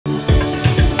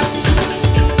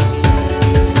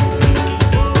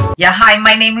Yeah, hi,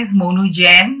 my name is Monu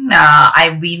Jain.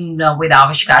 I've been with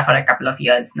Avishkar for a couple of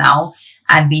years now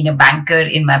and been a banker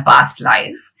in my past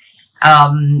life.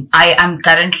 I am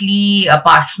currently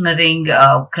partnering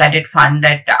a credit fund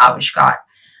at Avishkar.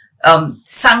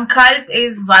 Sankalp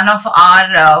is one of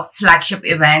our flagship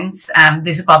events, and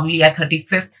this is probably our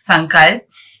 35th Sankalp,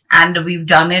 and we've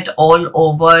done it all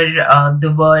over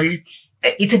the world.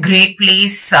 It's a great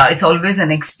place. It's always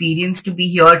an experience to be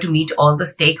here to meet all the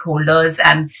stakeholders,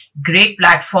 and great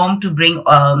platform to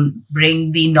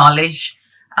bring the knowledge,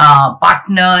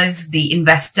 partners, the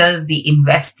investors, the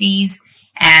investees,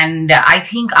 and I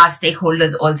think our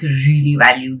stakeholders also really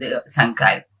value the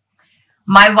Sankalp.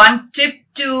 My one tip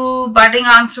to budding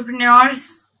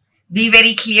entrepreneurs: be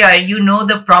very clear. You know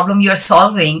the problem you're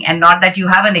solving, and not that you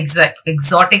have an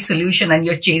exotic solution and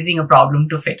you're chasing a problem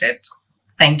to fit it.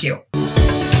 Thank you.